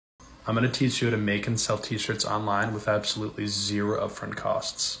I'm going to teach you how to make and sell t-shirts online with absolutely zero upfront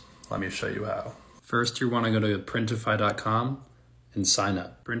costs. Let me show you how. First, you want to go to printify.com and sign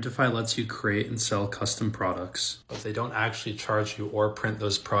up. Printify lets you create and sell custom products, but they don't actually charge you or print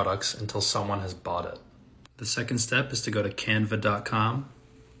those products until someone has bought it. The second step is to go to canva.com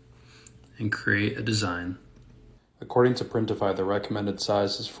and create a design. According to Printify, the recommended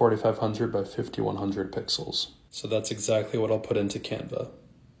size is 4500 by 5100 pixels. So that's exactly what I'll put into Canva.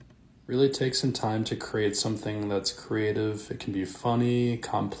 Really take some time to create something that's creative. It can be funny,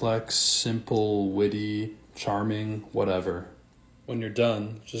 complex, simple, witty, charming, whatever. When you're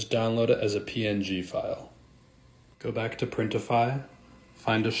done, just download it as a PNG file. Go back to Printify,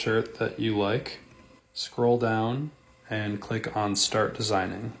 find a shirt that you like, scroll down, and click on Start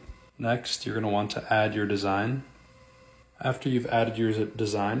Designing. Next, you're going to want to add your design. After you've added your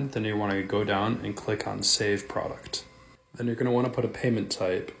design, then you want to go down and click on Save Product. Then you're going to want to put a payment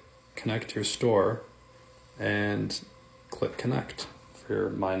type, connect your store, and click Connect for your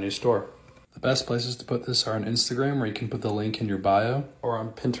My New Store. The best places to put this are on Instagram, where you can put the link in your bio, or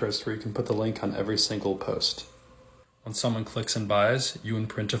on Pinterest, where you can put the link on every single post. When someone clicks and buys, you and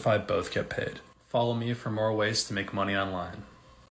Printify both get paid. Follow me for more ways to make money online.